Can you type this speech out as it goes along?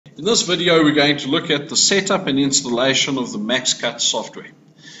In this video we're going to look at the setup and installation of the MaxCut software.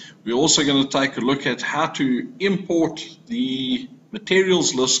 We're also going to take a look at how to import the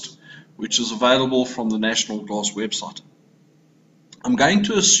materials list which is available from the National Glass website. I'm going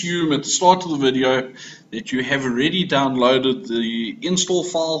to assume at the start of the video that you have already downloaded the install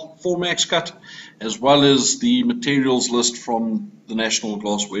file for MaxCut as well as the materials list from the National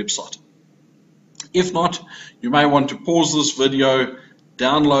Glass website. If not, you may want to pause this video,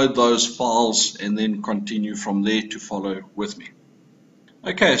 download those files and then continue from there to follow with me.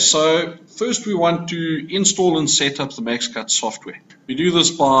 Okay, so first we want to install and set up the MaxCut software. We do this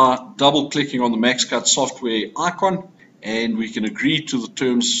by double clicking on the MaxCut software icon, and we can agree to the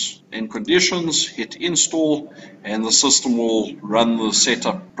terms and conditions, hit install, and the system will run the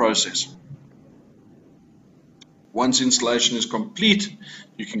setup process. Once installation is complete,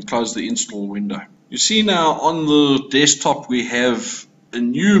 you can close the install window. You see now on the desktop we have a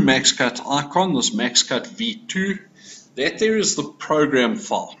new MaxCut icon, this MaxCut V2. That there is the program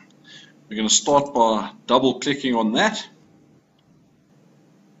file. We're going to start by double clicking on that,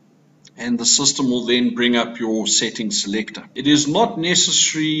 and the system will then bring up your setting selector. It is not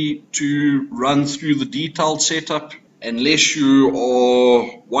necessary to run through the detailed setup unless you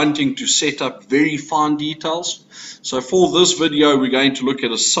are wanting to set up very fine details. So for this video we're going to look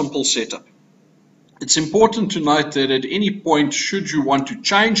at a simple setup. It's important to note that at any point, should you want to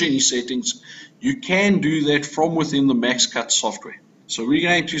change any settings, you can do that from within the MaxCut software. So we're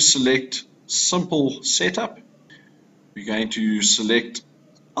going to select Simple Setup. We're going to select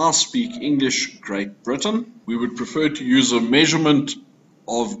I speak English, Great Britain. We would prefer to use a measurement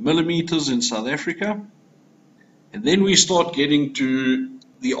of millimeters in South Africa. And then we start getting to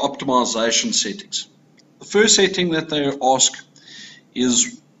the optimization settings. The first setting that they ask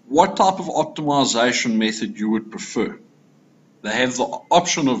is what type of optimization method you would prefer. They have the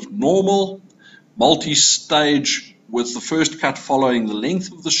option of normal, multi-stage with the first cut following the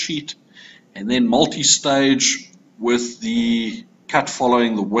length of the sheet, and then multi-stage with the cut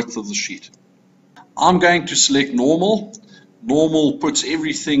following the width of the sheet. I'm going to select normal. Normal puts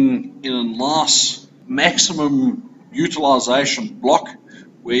everything in a nice maximum utilization block,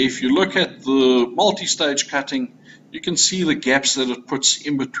 where if you look at the multi-stage cutting, you can see the gaps that it puts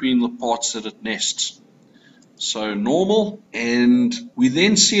in between the parts that it nests. So normal, and we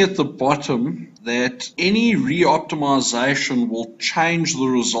then see at the bottom that any re-optimization will change the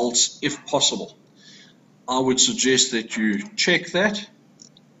results if possible. I would suggest that you check that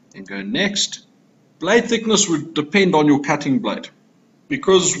and go next. Blade thickness would depend on your cutting blade.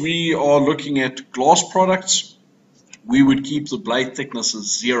 Because we are looking at glass products, we would keep the blade thickness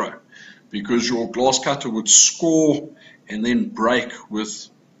as 0. Because your glass cutter would score and then break with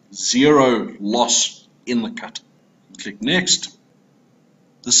 0 loss in the cut. Click next.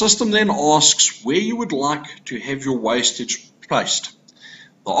 The system then asks where you would like to have your wastage placed.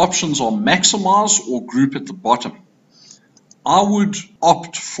 The options are maximize or group at the bottom. I would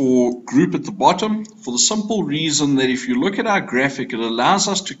opt for group at the bottom for the simple reason that if you look at our graphic, it allows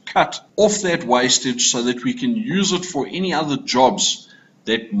us to cut off that wastage so that we can use it for any other jobs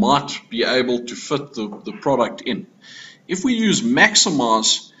that might be able to fit the product in. If we use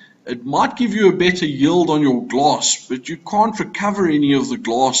maximize, it might give you a better yield on your glass, but you can't recover any of the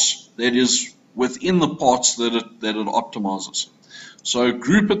glass that is within the parts that it optimizes. So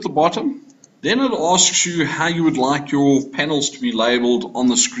group at the bottom. Then it asks you how you would like your panels to be labeled on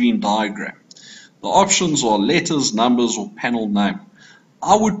the screen diagram. The options are letters, numbers, or panel name.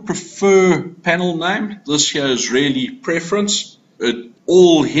 I would prefer panel name. This here is really preference. It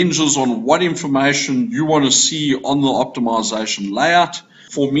all hinges on what information you want to see on the optimization layout.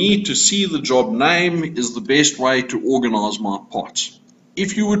 For me, to see the job name is the best way to organize my parts.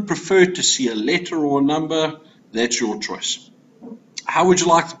 If you would prefer to see a letter or a number, that's your choice. How would you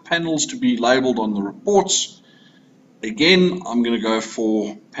like the panels to be labeled on the reports? Again, I'm going to go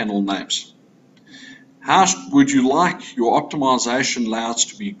for panel names. How would you like your optimization layouts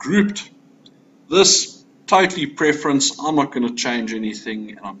to be grouped? This totally preference. I'm not going to change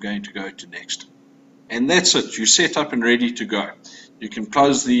anything, and I'm going to go to next. And that's it. You're set up and ready to go. You can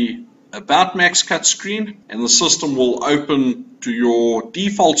close the About MaxCut screen, and the system will open to your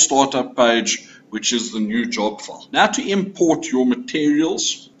default startup page, which is the new job file. Now to import your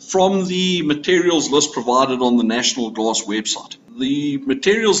materials from the materials list provided on the National Glass website. The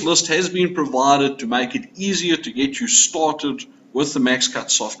materials list has been provided to make it easier to get you started with the MaxCut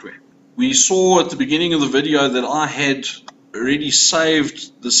software. We saw at the beginning of the video that I had already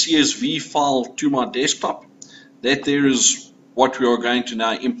saved the CSV file to my desktop. That there is what we are going to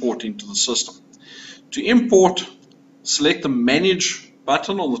now import into the system. To import, select the Manage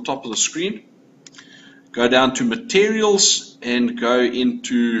button on the top of the screen, go down to Materials and go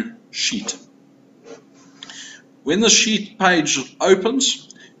into Sheet. When the sheet page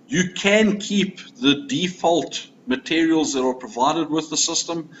opens, you can keep the default materials that are provided with the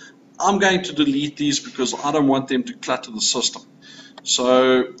system. I'm going to delete these because I don't want them to clutter the system.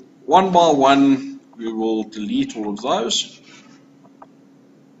 So one by one, we will delete all of those.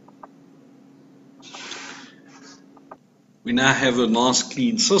 We now have a nice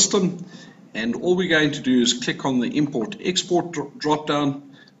clean system, and all we're going to do is click on the Import Export drop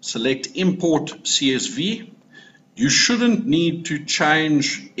down, select Import CSV. You shouldn't need to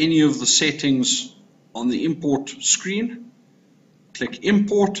change any of the settings on the import screen. Click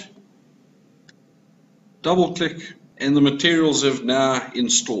Import, double click, and the materials have now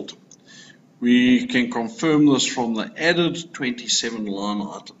installed. We can confirm this from the added 27 line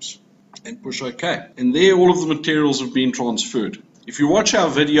items and push OK. And there all of the materials have been transferred. If you watch our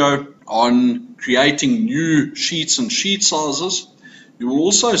video on creating new sheets and sheet sizes, you will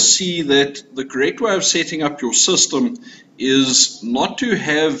also see that the correct way of setting up your system is not to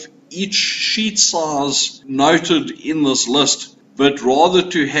have each sheet size noted in this list, but rather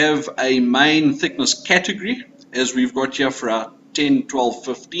to have a main thickness category, as we've got here for our 10, 12,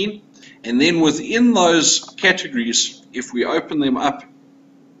 15. And then within those categories, if we open them up,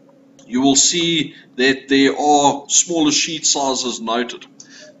 you will see that there are smaller sheet sizes noted.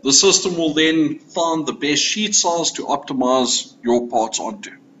 The system will then find the best sheet size to optimize your parts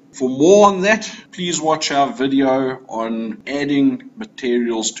onto. For more on that, please watch our video on adding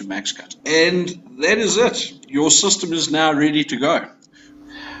materials to MaxCut. And that is it. Your system is now ready to go.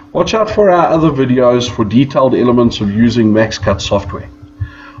 Watch out for our other videos for detailed elements of using MaxCut software.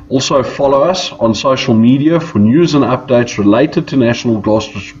 Also follow us on social media for news and updates related to national glass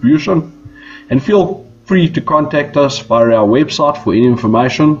distribution, and feel free to contact us via our website for any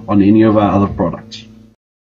information on any of our other products.